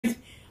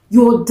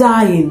You're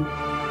dying.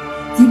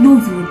 You know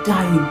you're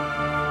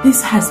dying.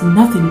 This has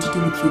nothing to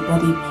do with your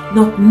body,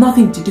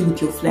 nothing to do with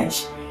your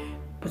flesh.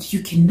 But you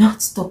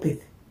cannot stop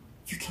it.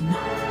 You cannot.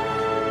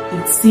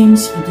 It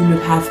seems you do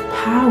not have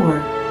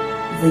power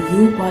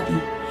over your body.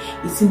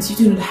 It seems you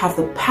do not have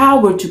the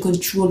power to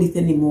control it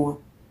anymore.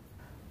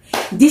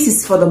 This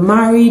is for the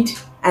married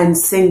and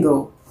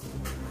single.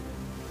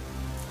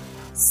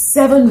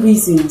 7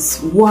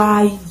 reasons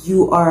why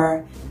you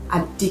are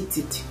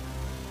addicted.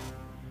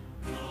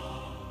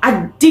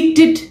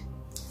 Addicted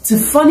to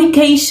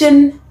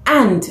fornication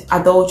and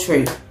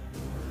adultery.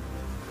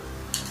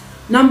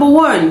 Number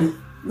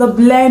 1, the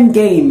blame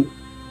game.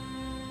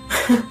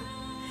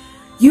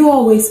 You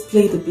always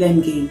play the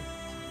blame game.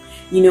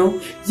 You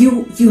know,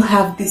 you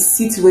have these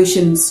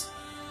situations,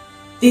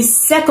 these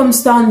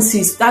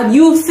circumstances that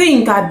you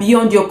think are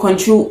beyond your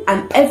control,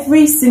 and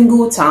every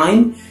single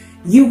time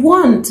you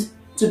want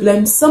to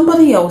blame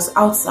somebody else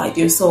outside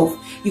yourself.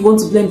 You want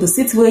to blame the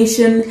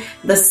situation,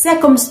 the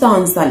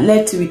circumstance that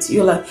led to it.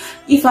 You're like,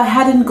 if I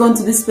hadn't gone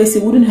to this place,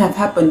 it wouldn't have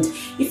happened.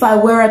 If I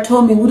were at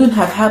home, it wouldn't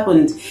have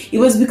happened. It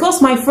was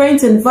because my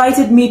friends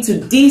invited me to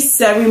this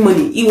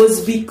ceremony. It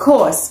was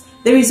because.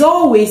 There is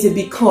always a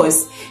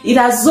because. It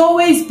has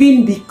always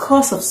been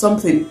because of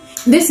something.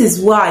 This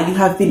is why you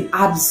have been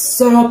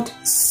absorbed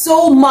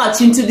so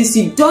much into this.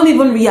 You don't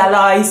even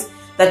realize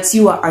that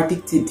you are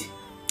addicted.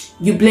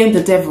 You blame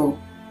the devil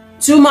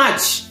too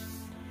much.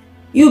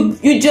 You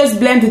just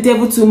blame the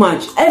devil too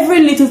much. Every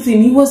little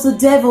thing, he was the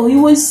devil, he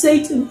was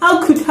Satan.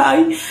 How could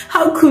I?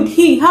 How could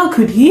he? How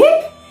could he?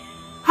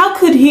 How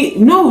could he?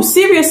 No,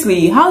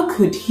 seriously, how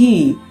could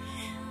he?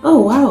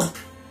 Oh,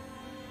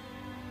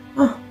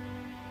 wow.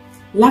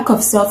 Lack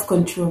of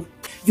self-control.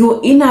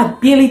 Your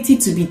inability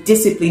to be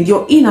disciplined.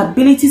 Your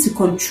inability to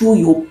control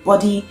your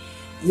body,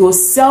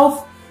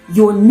 yourself,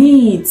 your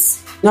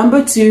needs.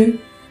 Number 2,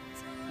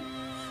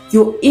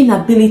 your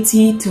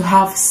inability to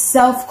have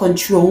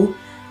self-control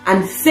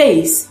and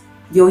face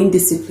your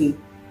indiscipline.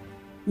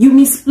 You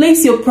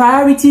misplace your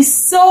priorities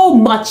so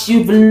much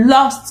you've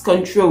lost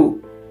control.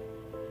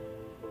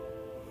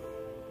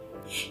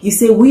 You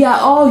say, we are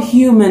all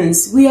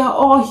humans. We are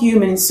all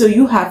humans. So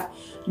you have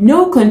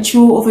no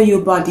control over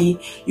your body.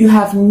 You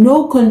have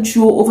no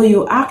control over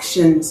your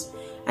actions.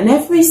 And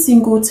every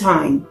single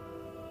time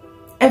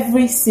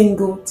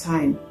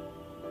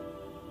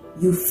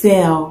you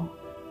fail,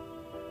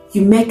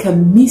 you make a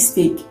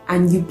mistake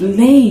and you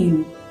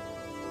blame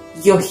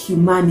your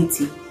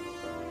humanity.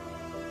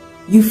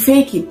 You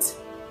fake it.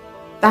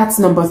 That's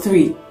number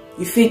 3.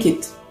 You fake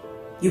it.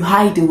 You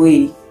hide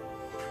away.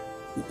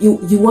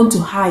 You want to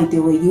hide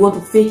away. You want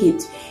to fake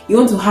it. You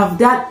want to have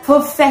that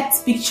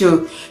perfect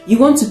picture. You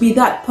want to be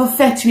that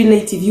perfect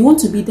relative. You want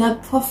to be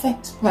that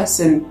perfect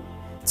person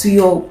to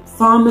your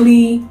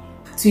family,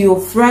 to your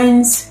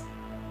friends.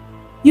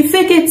 You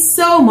fake it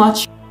so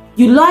much.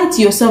 You lie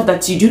to yourself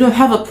that you do not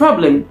have a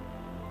problem.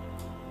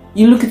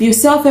 You look at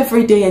yourself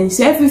every day and you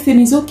say, everything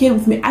is okay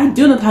with me. I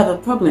do not have a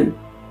problem.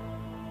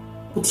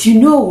 But you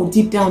know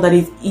deep down that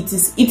it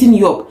is eating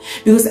you up.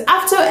 Because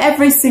after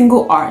every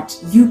single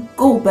art, you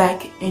go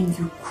back and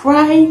you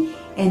cry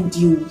and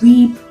you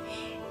weep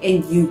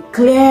and you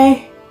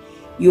clear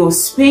your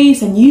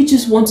space and you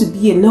just want to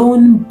be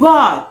alone.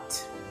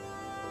 But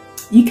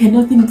you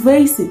cannot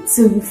embrace it,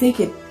 so you fake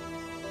it.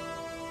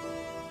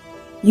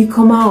 You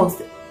come out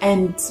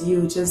and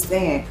you're just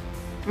there.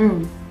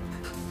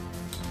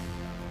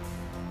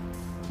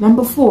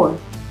 Number 4,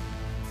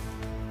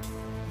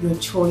 your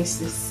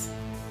choices.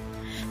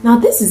 Now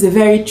this is a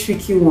very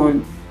tricky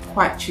one,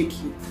 quite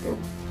tricky though,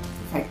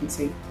 if I can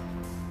say.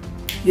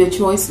 Your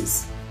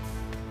choices.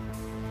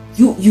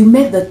 You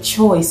made the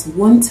choice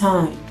one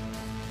time.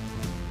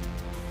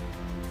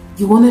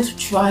 You wanted to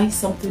try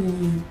something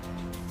new.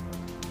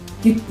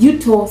 You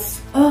thought,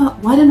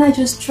 why don't I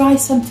just try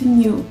something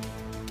new?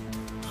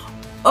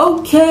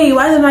 Okay,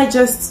 why don't I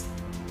just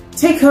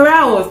take her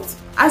out,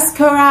 ask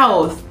her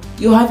out?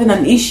 You're having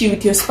an issue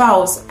with your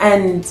spouse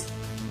and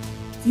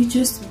you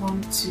just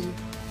want to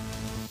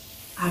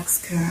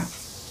ask her out.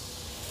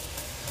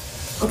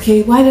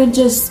 Okay, why don't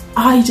just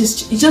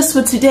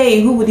for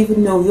today, who would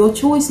even know? Your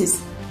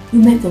choices. You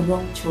made the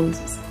wrong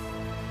choices.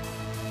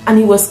 And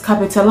it was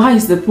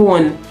capitalized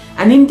upon.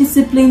 And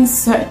indiscipline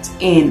set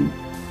in.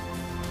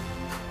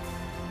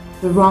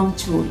 The wrong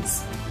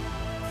choice.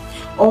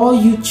 Or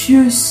you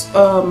choose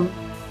to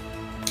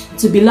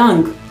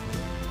belong.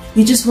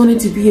 You just wanted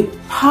to be a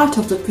part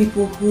of the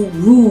people who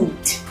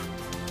ruled.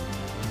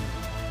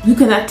 You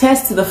can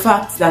attest to the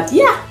fact that,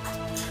 yeah,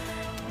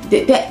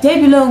 they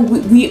belong.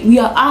 We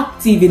are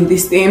active in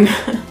this thing.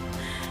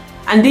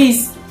 And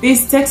this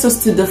takes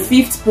us to the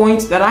 5th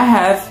point that I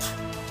have.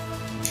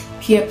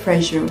 Peer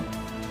pressure.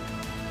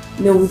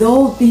 You know, with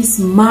all this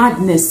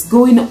madness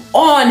going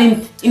on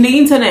in the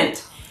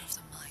internet.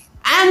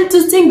 And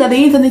to think that the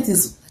internet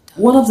is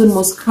one of the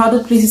most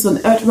crowded places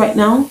on earth right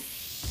now.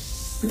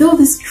 With all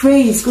this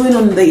craze going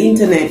on the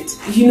internet,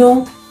 you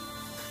know,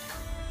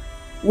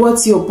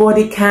 what's your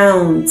body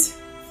count?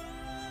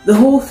 The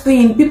whole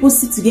thing, people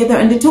sit together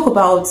and they talk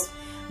about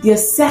their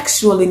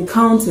sexual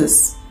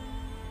encounters.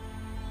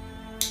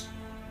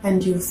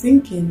 And you're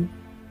thinking,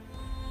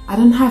 I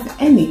don't have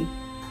any.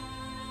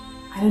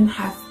 I don't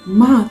have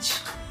much.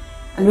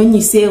 And when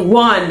you say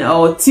 1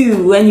 or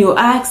 2, when you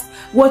ask,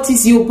 what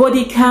is your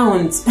body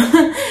count?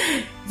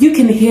 You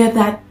can hear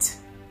that.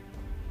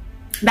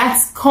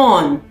 That's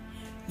scorn.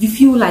 You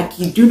feel like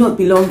you do not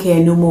belong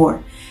here no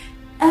more.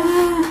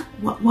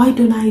 Why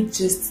don't I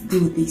just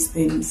do these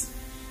things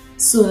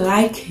so that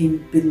I can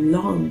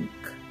belong?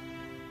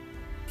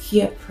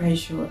 Peer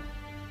pressure.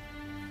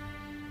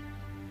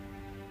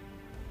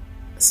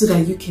 So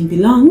that you can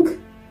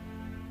belong.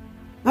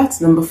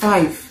 That's number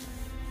 5.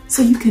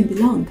 So you can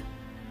belong.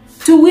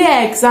 To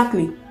where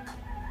exactly?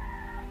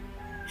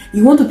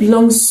 You want to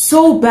belong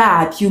so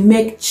bad, you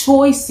make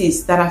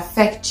choices that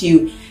affect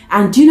you.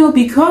 And you know,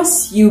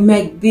 because you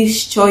make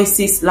these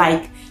choices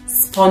like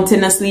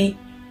spontaneously,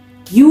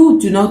 you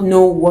do not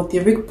know what the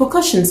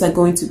repercussions are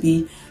going to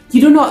be.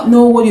 You do not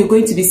know what you're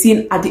going to be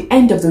seeing at the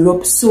end of the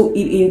rope, so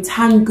it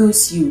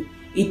entangles you.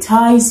 It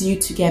ties you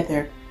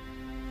together.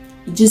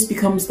 It just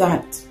becomes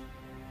that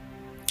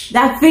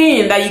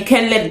thing that you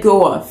can't let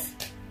go of,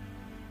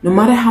 no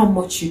matter how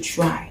much you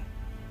try.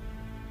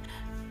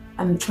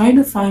 I'm trying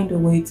to find a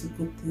way to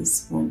put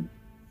this one.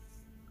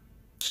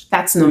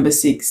 That's number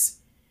 6.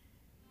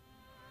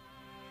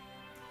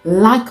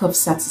 Lack of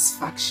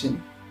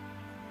satisfaction.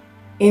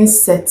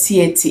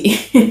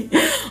 Insatiety.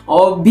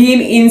 Or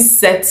being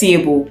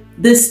insatiable.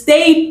 The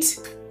state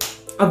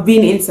of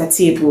being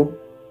insatiable.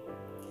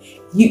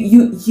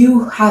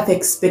 You have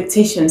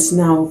expectations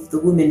now of the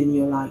women in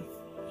your life.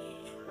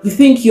 You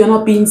think you're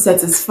not being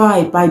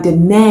satisfied by the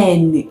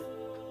men,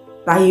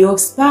 by your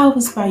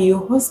spouse, by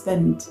your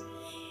husband.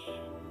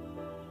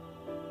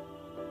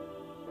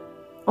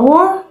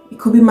 Or it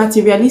could be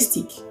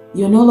materialistic.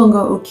 You're no longer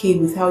okay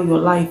with how your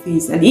life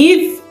is. And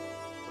if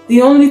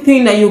the only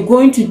thing that you're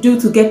going to do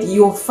to get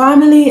your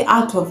family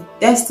out of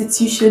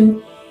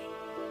destitution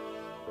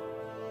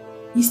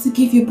is to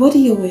give your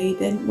body away,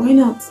 then why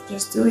not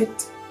just do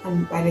it?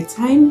 And by the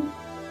time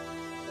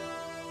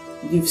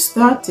you've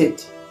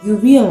started, you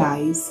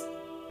realize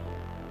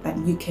that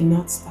you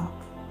cannot stop.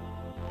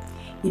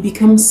 It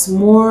becomes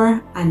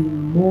more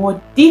and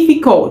more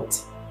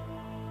difficult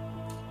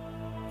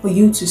for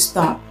you to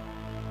stop.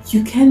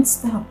 You can't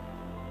stop.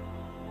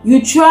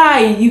 You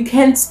try, you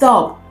can't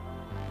stop.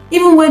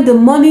 Even when the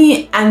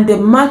money and the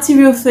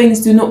material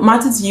things do not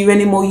matter to you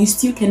anymore, you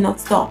still cannot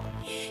stop.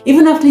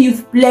 Even after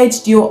you've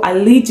pledged your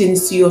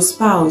allegiance to your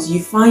spouse,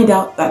 you find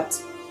out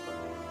that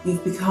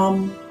you've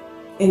become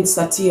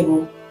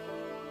insatiable.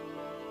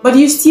 But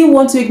you still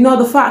want to ignore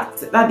the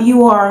fact that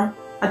you are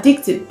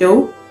addicted,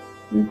 though.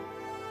 You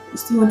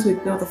still want to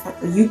ignore the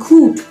fact that you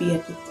could be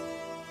addicted.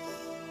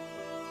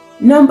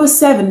 Number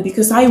 7,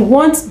 because I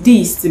want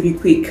this to be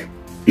quick.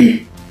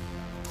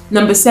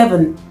 Number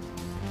 7.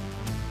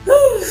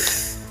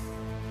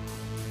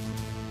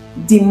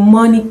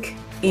 Demonic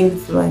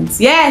influence.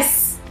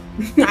 Yes,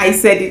 I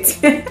said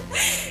it.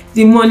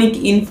 Demonic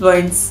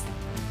influence.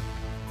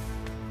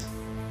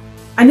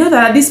 I know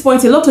that at this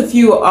point, a lot of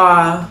you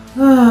are,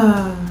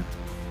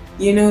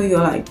 you know, you're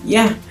like,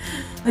 yeah,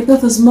 I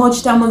thought as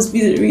much, that must be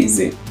the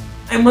reason.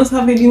 I must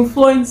have been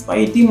influenced by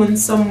a demon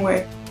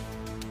somewhere.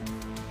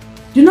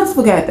 Do not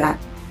forget that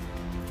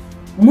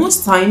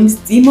most times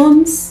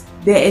demons,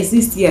 they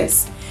exist,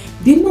 yes.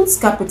 Demons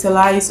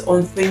capitalize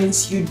on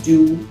things you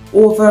do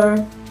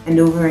over and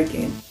over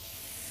again.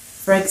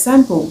 For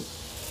example,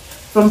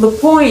 from the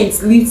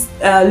points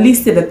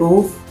listed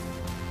above,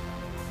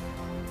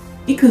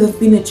 it could have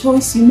been a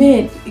choice you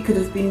made. It could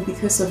have been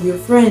because of your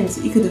friends.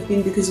 It could have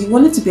been because you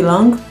wanted to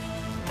belong.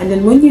 And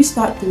then when you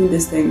start doing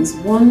these things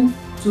 1,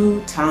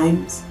 2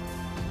 times,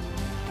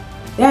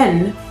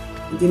 then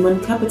the demon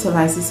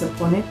capitalizes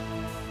upon it.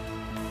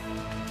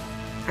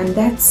 And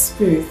that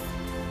spirit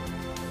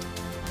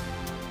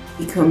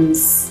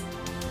becomes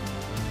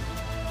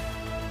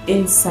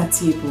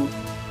insatiable.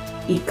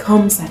 It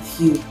comes at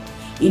you.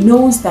 It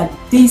knows that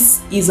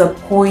this is a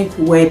point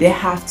where they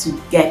have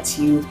to get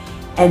you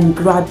and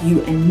grab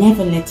you and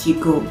never let you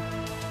go.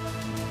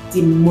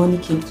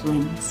 Demonic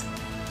influence.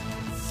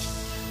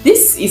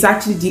 This is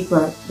actually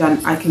deeper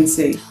than I can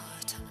say.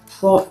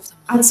 But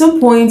at some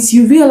point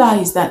you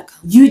realize that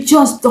you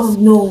just don't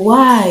know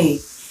why.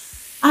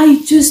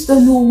 I just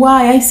don't know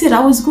why. I said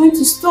I was going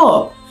to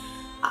stop.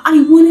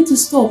 I wanted to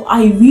stop.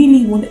 I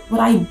really wanted, but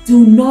I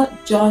do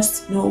not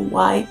just know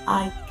why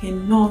I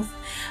cannot.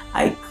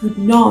 I could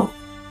not.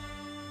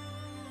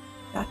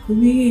 That could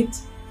be it.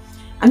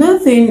 Another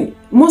thing,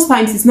 most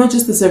times it's not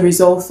just as a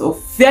result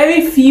of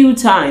very few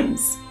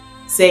times,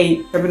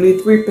 say probably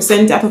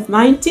 3% out of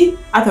 90,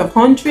 out of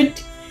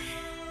 100.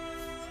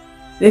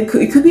 It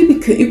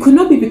could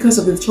not be because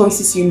of the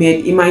choices you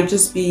made. It might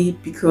just be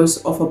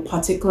because of a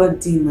particular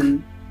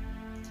demon.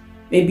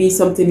 Maybe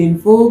something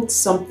invoked,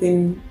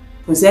 something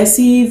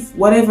possessive,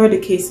 whatever the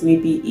case may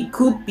be. It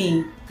could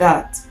be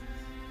that.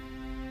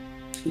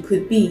 It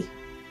could be.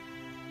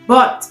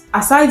 But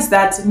aside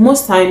that,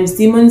 most times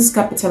demons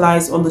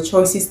capitalize on the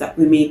choices that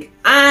we make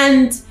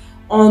and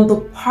on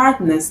the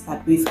partners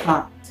that we've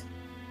had.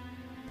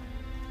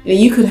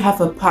 You could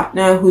have a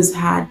partner who's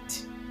had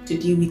to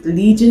deal with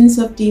legions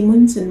of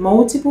demons and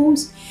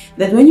multiples.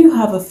 That when you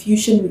have a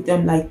fusion with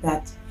them like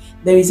that,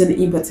 there is an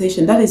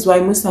invitation. That is why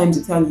most times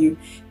I tell you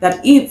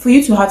that for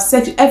you to have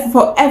sex,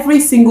 for every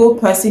single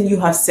person you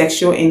have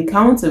sexual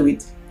encounter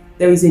with,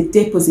 there is a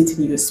deposit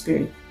in your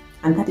spirit.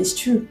 And that is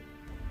true.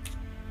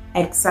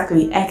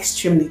 Exactly,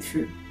 extremely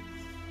true.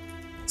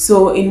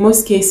 So in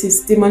most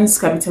cases, demons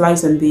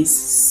capitalize on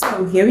this.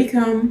 So here we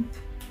come.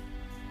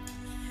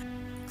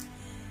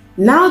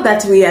 Now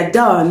that we are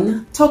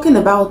done talking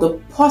about the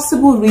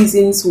possible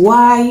reasons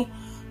why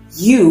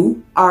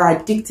you are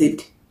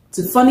addicted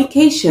to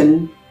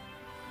fornication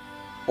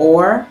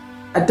or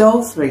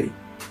adultery,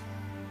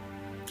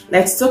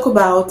 let's talk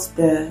about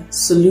the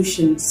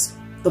solutions,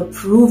 the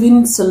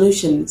proven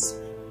solutions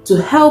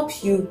to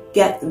help you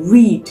get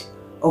rid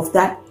of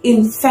that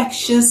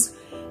infectious,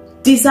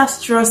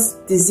 disastrous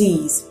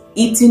disease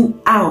eating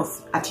out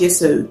at your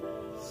soul.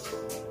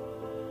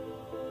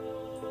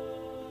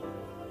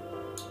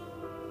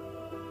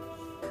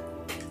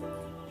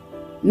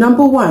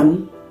 Number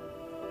one,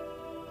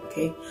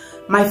 okay,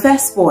 my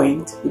first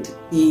point would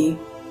be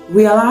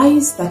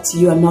realize that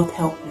you are not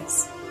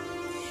helpless.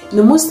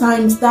 Most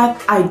times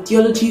that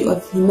ideology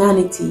of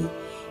humanity,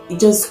 it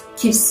just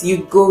keeps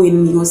you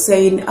going. You're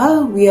saying,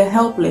 oh, we are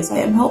helpless. I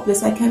am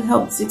helpless. I can't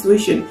help the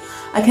situation.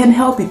 I can't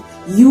help it.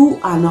 You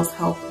are not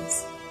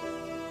helpless.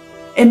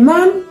 A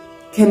man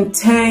can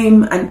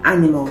tame an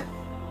animal.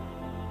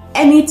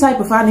 Any type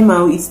of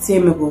animal is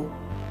tameable.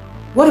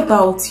 What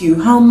about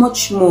you? How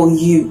much more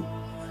you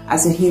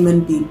as a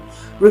human being?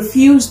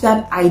 Refuse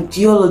that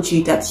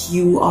ideology that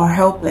you are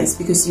helpless,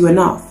 because you are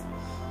not.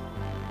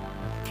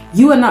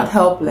 You are not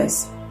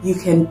helpless. You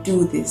can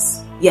do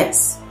this.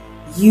 Yes,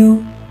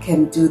 you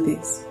can do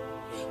this.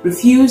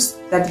 Refuse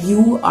that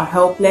you are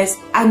helpless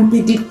and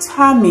be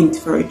determined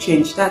for a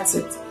change. That's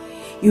it.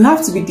 You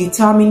have to be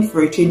determined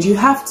for a change. You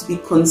have to be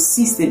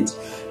consistent.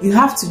 You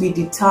have to be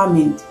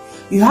determined.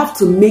 You have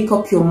to make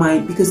up your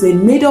mind, because a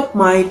made-up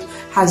mind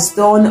has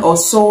done or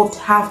solved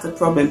half the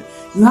problem.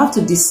 You have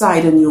to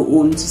decide on your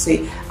own to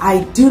say,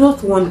 I do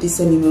not want this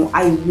anymore.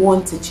 I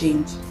want to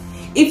change.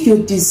 If your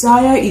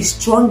desire is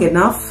strong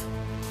enough,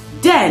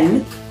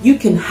 then you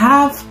can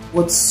have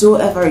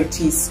whatsoever it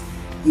is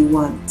you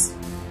want.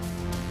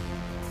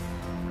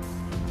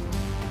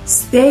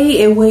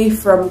 Stay away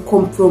from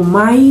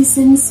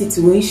compromising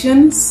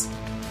situations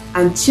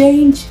and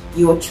change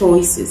your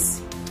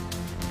choices.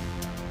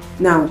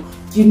 Now,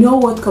 you know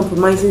what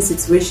compromising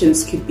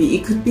situations could be.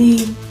 It could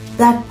be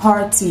that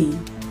party.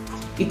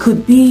 It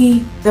could be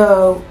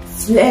the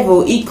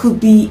flavor. It could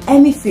be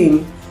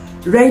anything,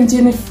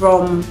 ranging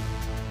from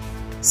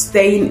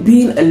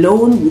being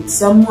alone with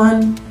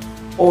someone,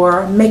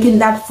 or making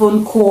that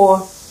phone call,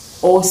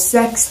 or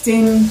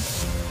sexting,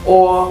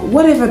 or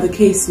whatever the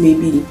case may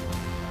be.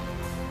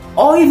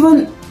 Or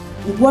even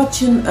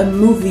watching a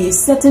movie, a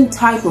certain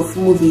type of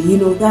movie,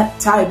 that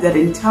type that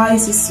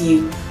entices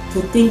you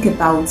to think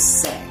about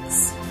sex.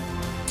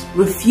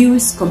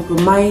 Refuse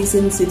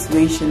compromising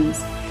situations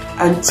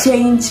and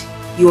change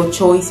your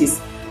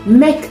choices.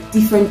 Make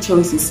different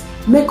choices.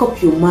 Make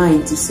up your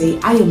mind to say,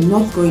 I am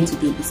not going to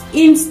do this.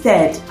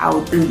 Instead, I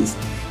will do this.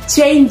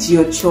 Change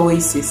your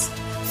choices.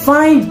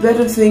 Find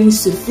better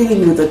things to fill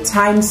in with the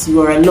times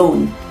you are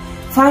alone.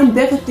 Find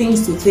better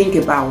things to think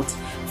about.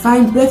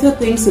 Find better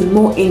things and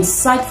more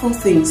insightful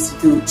things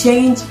to do.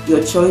 Change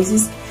your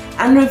choices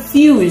and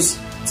refuse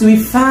to be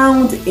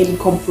found in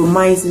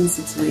compromising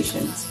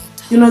situations.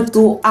 Do not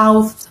go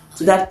out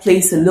to that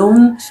place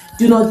alone.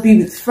 Do not be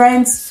with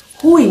friends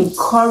who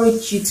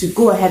encourage you to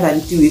go ahead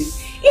and do it.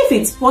 If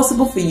it's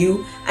possible for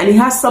you and it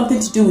has something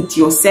to do with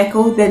your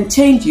circle, then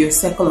change your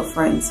circle of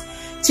friends.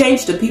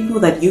 Change the people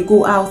that you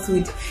go out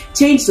with.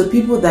 Change the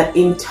people that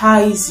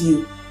entice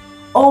you.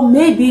 Or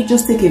maybe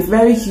just take a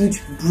very huge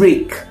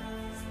break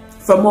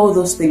from all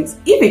those things.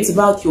 If it's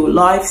about your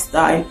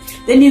lifestyle,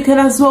 then you can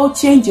as well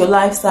change your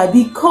lifestyle,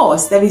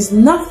 because there is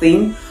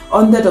nothing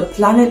under the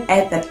planet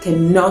Earth that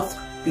cannot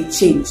be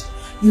changed.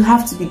 You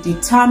have to be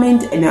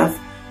determined enough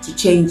to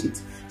change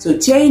it. So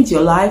change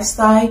your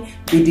lifestyle,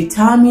 be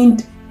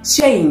determined,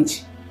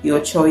 change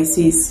your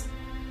choices,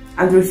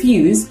 and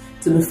refuse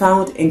to be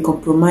found in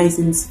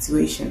compromising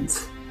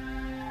situations.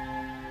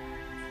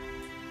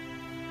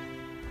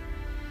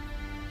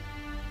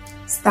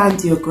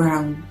 Stand your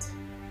ground.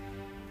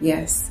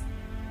 Yes.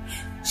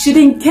 Should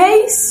in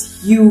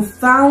case you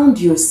found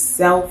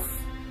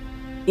yourself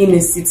in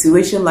a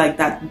situation like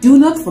that, do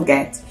not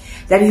forget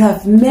that you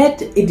have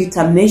made a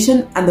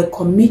determination and a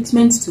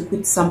commitment to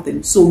quit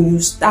something. So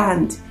you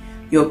stand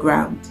your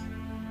ground.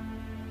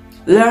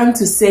 Learn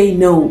to say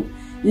no.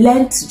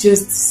 Learn to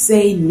just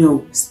say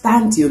no.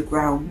 Stand your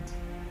ground.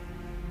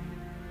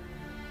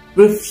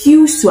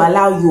 Refuse to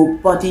allow your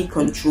body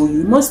control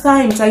you. Most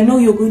times, I know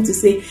you're going to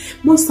say,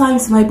 most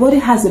times my body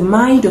has a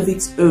mind of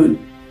its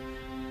own.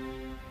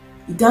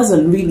 It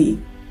doesn't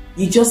really.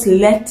 You just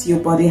let your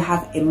body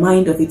have a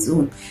mind of its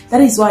own.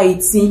 That is why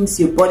it seems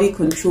your body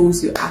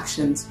controls your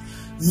actions.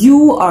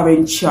 You are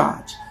in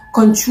charge.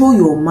 Control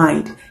your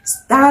mind.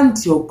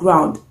 Stand your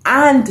ground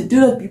and do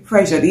not be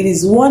pressured. It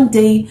is one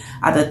day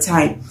at a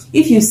time.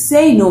 If you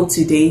say no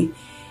today,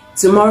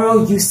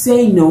 tomorrow you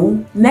say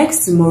no,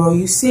 next tomorrow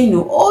you say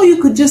no, or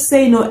you could just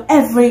say no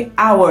every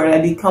hour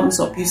that it comes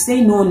up. You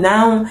say no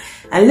now,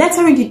 and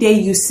later in the day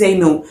you say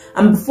no,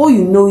 and before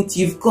you know it,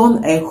 you've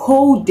gone a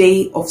whole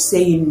day of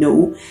saying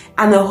no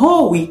and a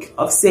whole week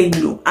of saying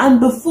no, and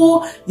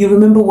before you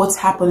remember what's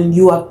happening,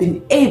 you have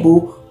been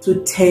able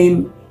to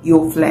tame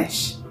your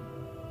flesh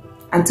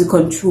and to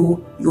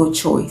control your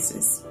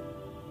choices.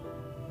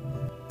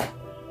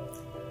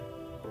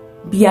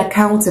 Be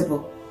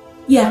accountable.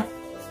 Yeah.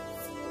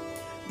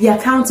 Be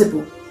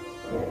accountable.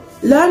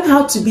 Learn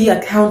how to be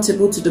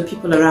accountable to the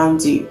people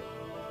around you.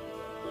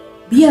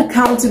 Be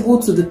accountable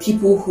to the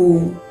people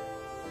who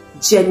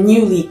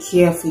genuinely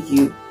care for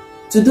you,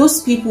 to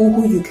those people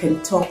who you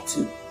can talk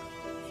to.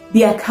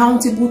 Be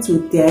accountable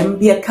to them.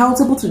 Be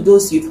accountable to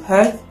those you've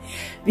hurt.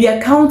 Be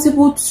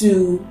accountable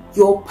to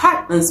your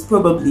partners,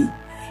 probably.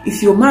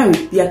 If you're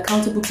married, be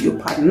accountable to your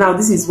partner. Now,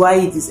 this is why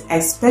it is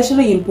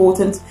especially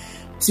important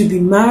to be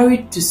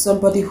married to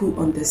somebody who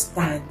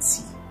understands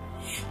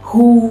you,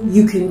 who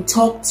you can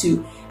talk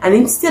to, and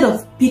instead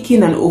of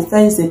picking an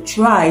offense, they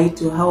try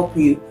to help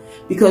you.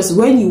 Because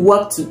when you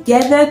work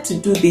together to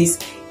do this,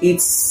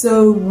 it's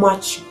so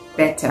much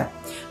better.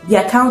 Be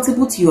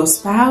accountable to your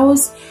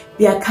spouse.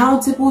 Be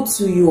accountable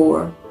to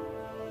your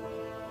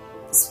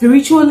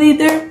spiritual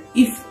leader,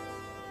 if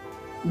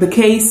the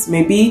case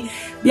may be.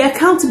 Be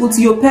accountable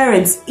to your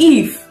parents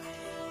if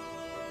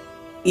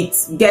it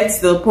gets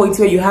to the point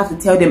where you have to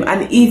tell them,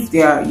 and if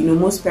they are,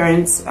 most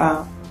parents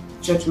are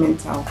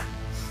judgmental.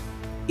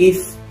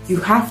 If you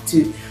have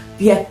to,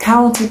 be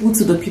accountable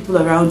to the people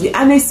around you,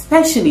 and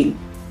especially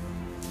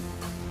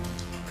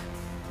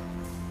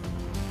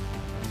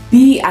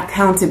be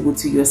accountable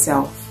to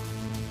yourself.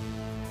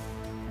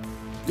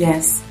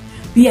 Yes,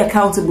 be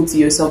accountable to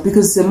yourself,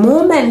 because the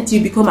moment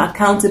you become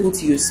accountable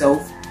to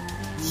yourself,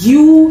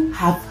 you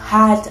have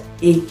had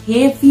a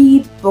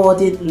heavy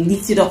burden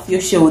lifted off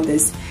your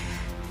shoulders,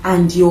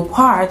 and your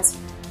part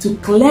to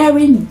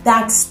clearing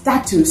that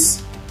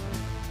status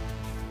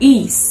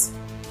is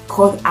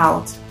cut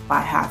out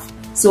by half.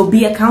 So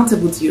be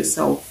accountable to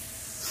yourself,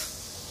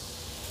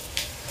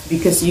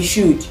 because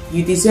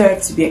you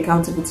deserve to be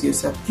accountable to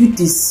yourself. You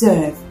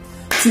deserve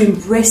to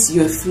embrace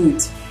your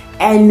fruit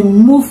and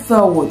move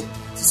forward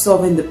to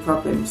solving the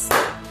problems.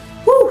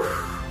 Woo!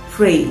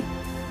 Pray.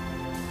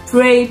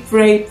 Pray,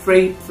 pray,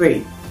 pray,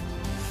 pray.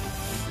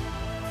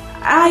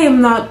 I am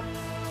not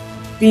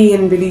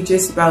being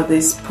religious about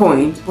this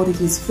point, but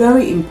it is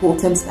very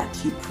important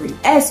that you pray,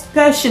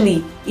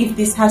 especially if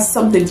this has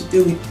something to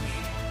do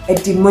with a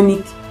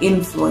demonic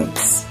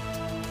influence.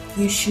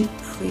 You should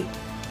pray,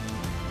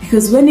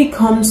 because when it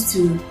comes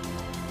to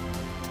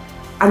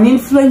an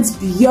influence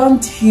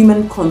beyond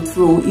human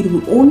control, it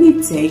will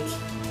only take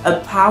a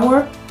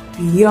power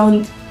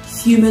beyond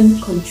human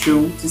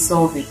control to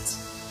solve it.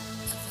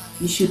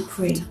 You should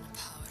pray.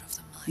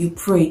 You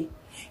pray.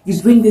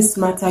 You bring this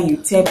matter, you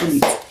table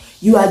it.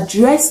 You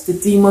address the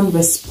demon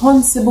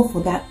responsible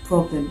for that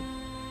problem.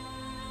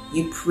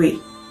 You pray.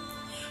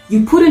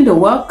 You put in the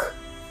work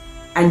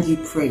and you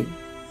pray.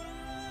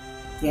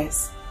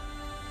 Yes.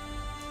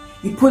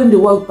 You put in the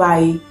work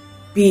by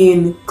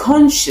being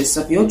conscious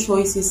of your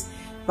choices,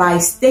 by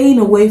staying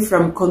away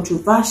from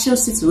controversial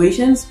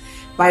situations,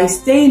 by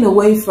staying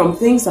away from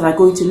things that are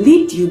going to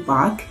lead you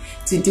back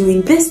to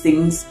doing these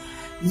things.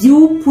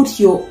 You put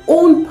your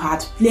own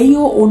part, play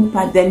your own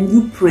part, then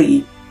you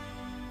pray.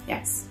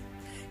 Yes.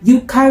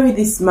 You carry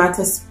this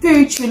matter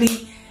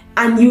spiritually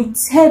and you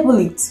table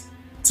it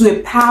to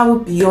a power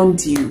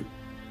beyond you.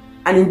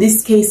 And in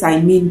this case, I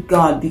mean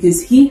God,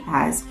 because He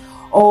has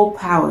all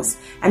powers.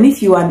 And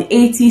if you are an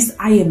atheist,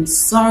 I am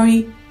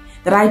sorry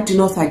that I do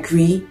not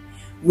agree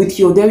with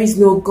your there is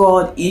no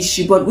God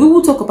issue, but we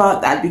will talk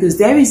about that, because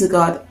there is a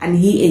God and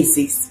He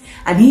exists,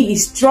 and He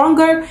is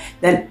stronger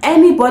than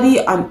anybody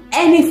and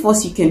any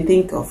force you can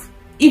think of.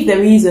 If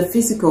there is a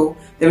physical,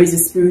 there is a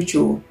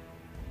spiritual.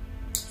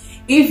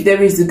 If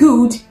there is the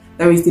good,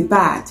 there is the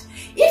bad.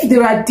 If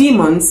there are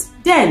demons,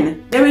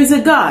 then there is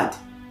a God.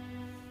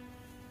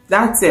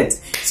 That's it.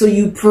 So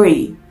you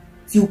pray,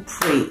 you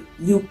pray,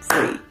 you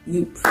pray,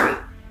 you pray.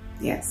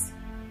 Yes.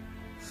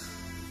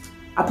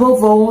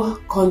 Above all,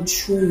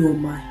 control your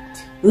mind.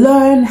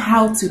 Learn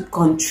how to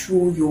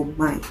control your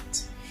mind.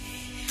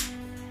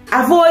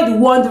 Avoid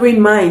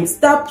wandering mind.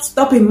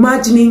 Stop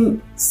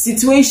imagining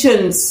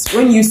situations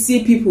when you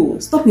see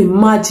people. Stop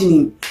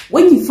imagining.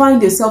 When you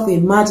find yourself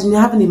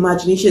having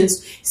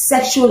imaginations,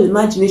 sexual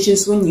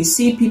imaginations, when you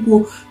see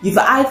people you've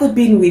either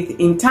been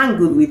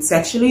entangled with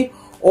sexually,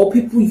 or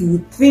people you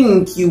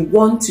think you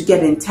want to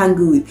get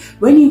entangled with,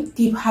 when you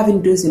keep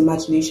having those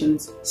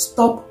imaginations,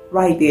 stop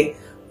right there.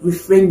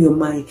 Reframe your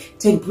mind.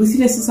 Take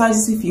breathing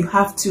exercises if you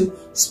have to.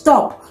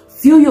 Stop.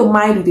 Fill your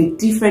mind with a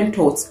different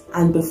thoughts,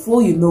 and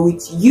before you know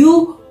it,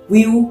 you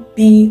will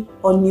be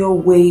on your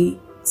way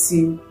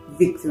to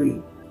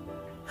victory.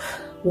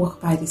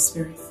 Walk by the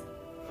Spirit.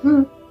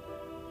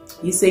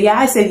 You say, yeah,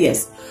 I said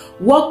yes.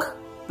 Walk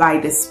by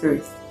the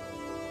Spirit.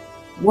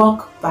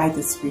 Walk by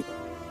the Spirit.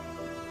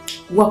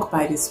 Walk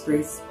by the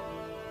Spirit.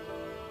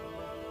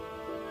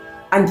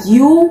 And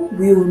you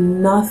will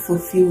not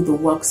fulfill the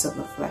works of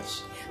the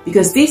flesh.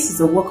 Because this is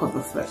the work of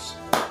the flesh.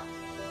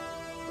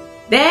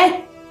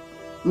 There,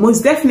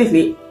 most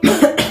definitely,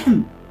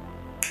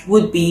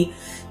 would be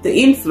the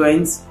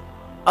influence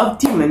of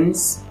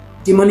demons,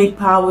 demonic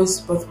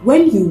powers. But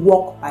when you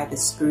walk by the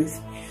Spirit,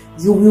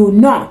 you will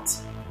not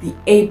be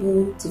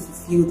able to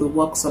fulfill the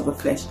works of the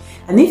flesh.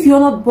 And if you're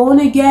not born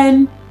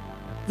again,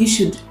 you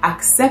should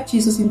accept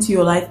Jesus into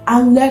your life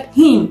and let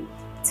Him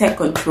take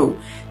control.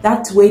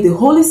 That way the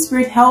Holy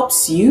Spirit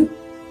helps you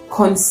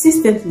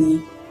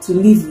consistently to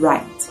live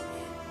right,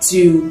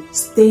 to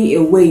stay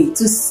away,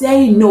 to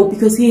say no,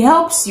 because He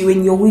helps you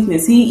in your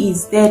weakness. He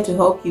is there to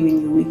help you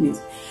in your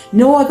weakness.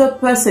 No other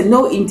person,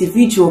 no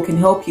individual can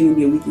help you in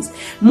your weakness.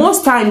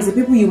 Most times the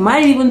people you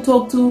might even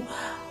talk to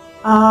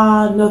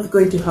are not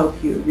going to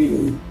help you,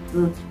 really.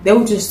 They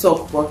will just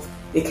talk, but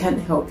they can't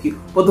help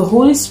you. But the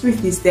Holy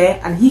Spirit is there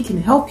and He can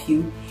help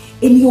you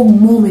in your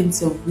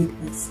moments of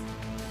weakness.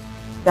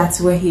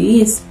 That's where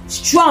He is,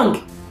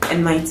 strong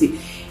and mighty.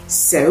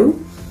 So,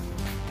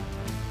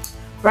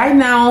 right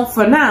now,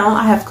 for now,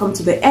 I have come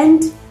to the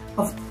end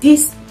of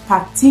this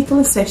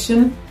particular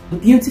session. The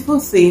beautiful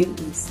thing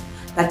is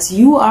that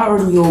you are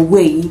on your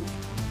way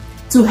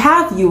to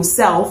have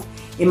yourself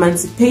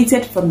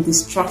emancipated from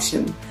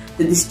destruction.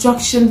 The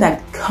destruction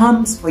that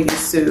comes for your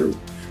soul.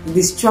 The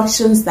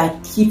destructions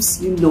that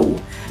keeps you low.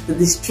 The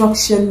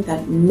destruction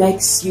that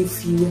makes you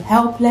feel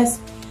helpless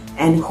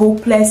and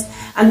hopeless.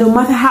 And no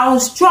matter how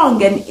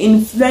strong and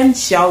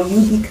influential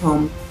you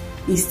become,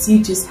 He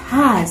still just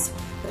has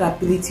that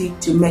ability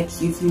to make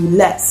you feel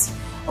less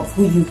of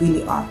who you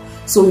really are.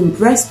 So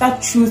embrace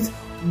that truth,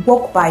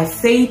 walk by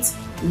faith,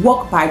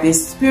 walk by the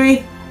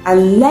Spirit,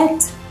 and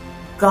let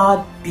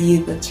God be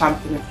the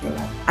champion of your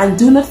life. And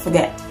do not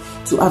forget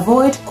to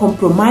avoid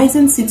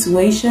compromising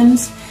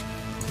situations.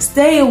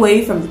 Stay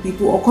away from the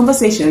people or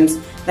conversations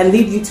that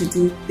lead you to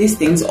do these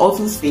things or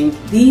to think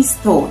these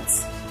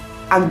thoughts.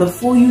 And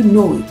before you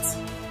know it,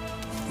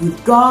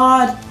 with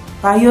God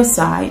by your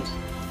side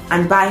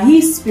and by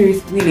His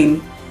Spirit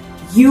willing,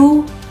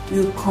 you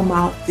will come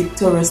out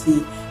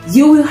victoriously.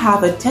 You will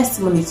have a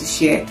testimony to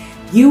share.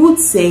 You would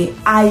say,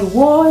 I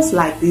was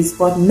like this,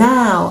 but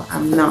now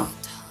I'm not.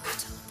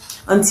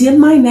 Until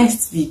my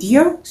next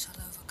video,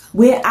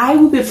 where I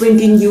will be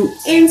bringing you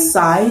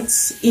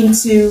insights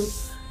into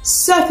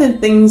certain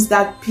things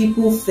that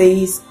people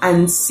face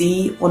and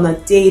see on a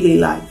daily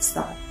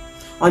lifestyle,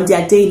 on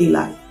their daily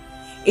life.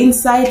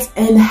 Insights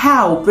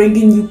and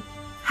bringing you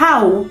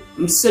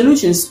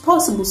solutions,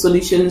 possible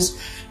solutions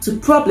to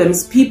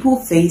problems people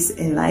face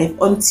in life.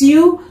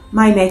 Until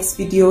my next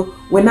video,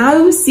 when I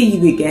will see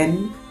you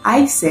again,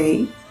 I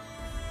say,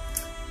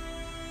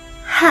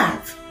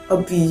 have a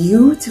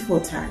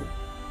beautiful time.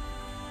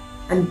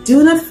 And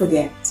do not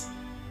forget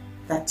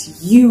that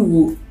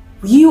you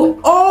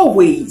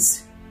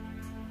always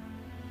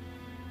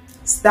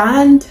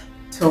stand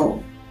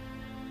tall.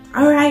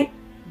 All right,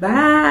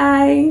 bye.